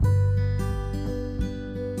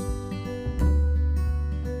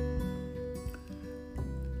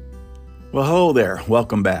Well, hello there.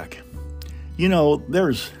 Welcome back. You know,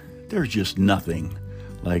 there's just nothing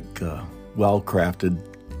like well-crafted,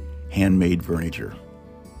 handmade furniture.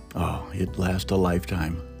 Oh, it lasts a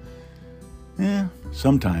lifetime.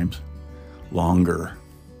 Sometimes longer.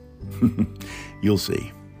 You'll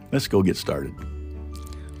see. Let's go get started.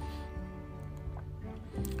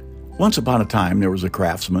 Once upon a time, there was a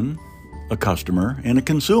craftsman, a customer, and a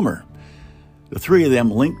consumer. The three of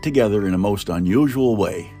them linked together in a most unusual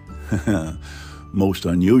way. Most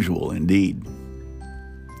unusual indeed.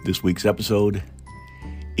 This week's episode,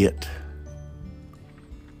 It.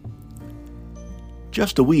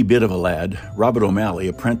 Just a wee bit of a lad, Robert O'Malley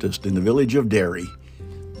apprenticed in the village of Derry.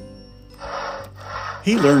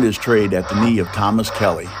 He learned his trade at the knee of Thomas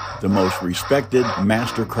Kelly, the most respected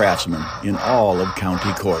master craftsman in all of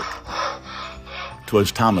County Cork.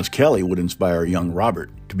 'Twas Thomas Kelly would inspire young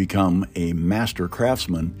Robert to become a master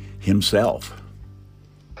craftsman himself.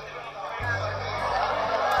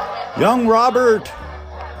 "Young Robert,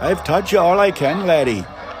 I've taught you all I can, laddie.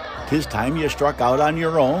 'Tis time you struck out on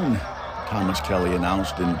your own," Thomas Kelly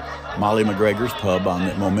announced in Molly McGregor's pub on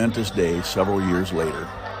that momentous day several years later.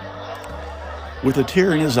 With a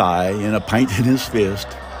tear in his eye and a pint in his fist,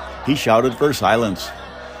 he shouted for silence.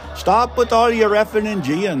 "Stop with all your effing and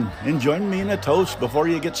geeing and join me in a toast before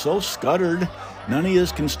you get so scuttered none of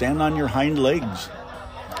yous can stand on your hind legs."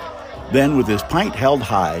 Then, with his pint held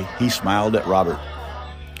high, he smiled at Robert.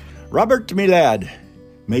 "Robert, me lad,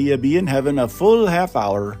 may ye be in heaven a full half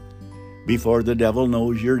hour before the devil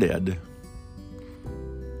knows you're dead."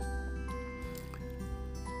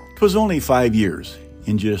 'Twas only 5 years.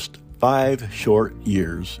 In just 5 short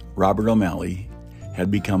years, Robert O'Malley had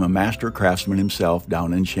become a master craftsman himself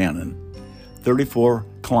down in Shannon, 34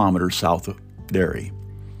 kilometers south of Derry.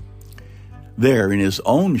 There, in his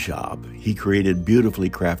own shop, he created beautifully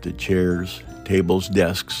crafted chairs, tables,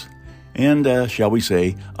 desks, and, shall we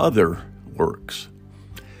say, other works,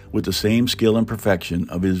 with the same skill and perfection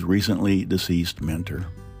of his recently deceased mentor.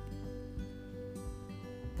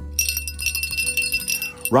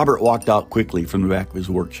 Robert walked out quickly from the back of his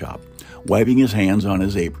workshop, wiping his hands on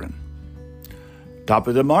his apron. "Top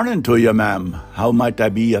of the morning to you, ma'am. How might I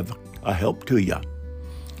be of a help to you?"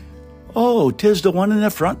 "Oh, 'tis the one in the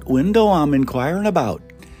front window I'm inquiring about.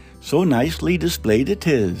 So nicely displayed it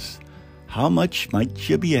is. How much might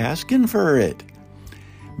you be asking for it?"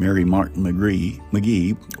 Mary Martin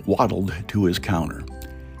McGee waddled to his counter,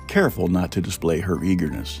 careful not to display her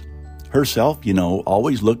eagerness. Herself,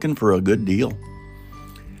 always looking for a good deal.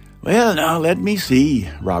 "Well, now, let me see,"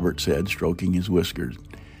 Robert said, stroking his whiskers.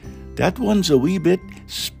 "That one's a wee bit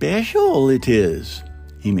special, it is."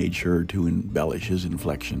 He made sure to embellish his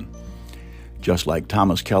inflection, just like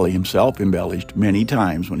Thomas Kelly himself embellished many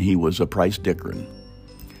times when he was a Price Dickron.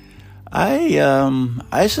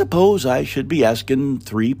 I suppose I should be asking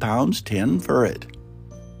 £3.10 for it."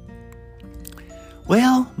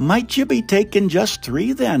 "Well, might you be taking just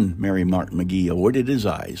 3 then?" Mary Martin McGee avoided his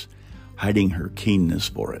eyes, hiding her keenness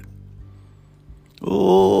for it.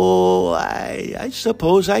 "Oh, I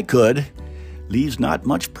suppose I could. Leaves not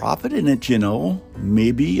much profit in it,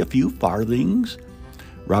 Maybe a few farthings."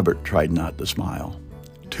 Robert tried not to smile.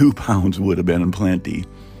 £2 would have been plenty.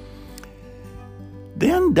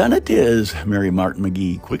 "Then done it is." Mary Martin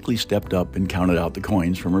McGee quickly stepped up and counted out the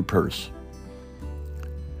coins from her purse.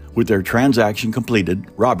 With their transaction completed,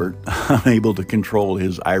 Robert, unable to control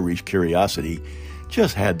his Irish curiosity,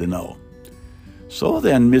 just had to know. "So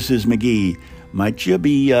then, Mrs. McGee, might you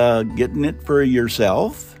be getting it for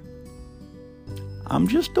yourself?" "I'm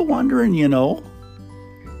just a-wondering,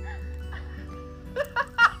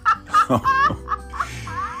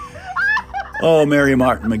 Oh, Mary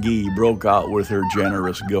Martin McGee broke out with her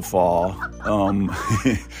generous guffaw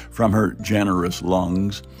from her generous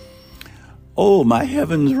lungs. "Oh, my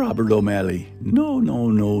heavens, Robert O'Malley. No,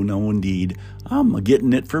 indeed. I'm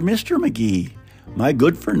a-getting it for Mr. McGee, my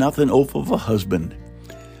good-for-nothing oaf of a husband.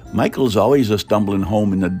 Michael's always a-stumbling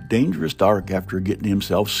home in the dangerous dark after getting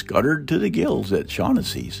himself scuttered to the gills at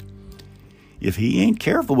Shaughnessy's. If he ain't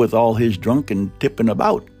careful with all his drunken tipping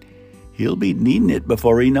about, he'll be needing it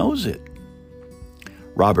before he knows it."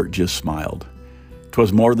 Robert just smiled.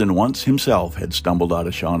 'Twas more than once himself had stumbled out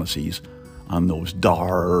of Shaughnessy's on those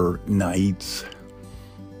dark nights.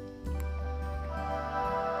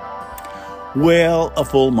 Well, a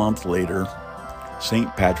full month later,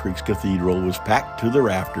 St. Patrick's Cathedral was packed to the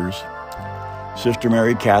rafters. Sister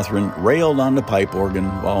Mary Catherine railed on the pipe organ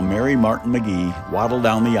while Mary Martin McGee waddled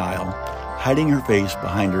down the aisle, hiding her face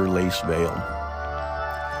behind her lace veil.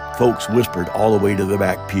 Folks whispered all the way to the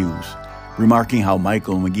back pews, remarking how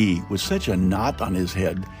Michael McGee, with such a knot on his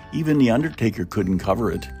head, even the undertaker couldn't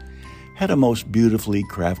cover it, had a most beautifully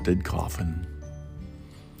crafted coffin.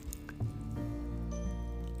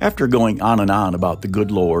 After going on and on about the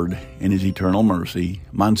good Lord and his eternal mercy,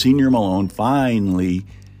 Monsignor Malone finally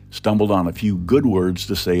stumbled on a few good words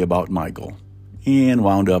to say about Michael and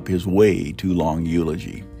wound up his way too long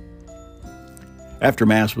eulogy. After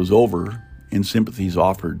Mass was over and sympathies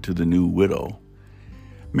offered to the new widow,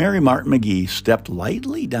 Mary Martin McGee stepped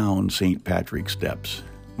lightly down St. Patrick's steps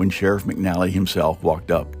when Sheriff McNally himself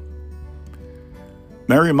walked up.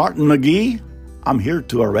 "Mary Martin McGee, I'm here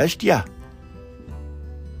to arrest ya,"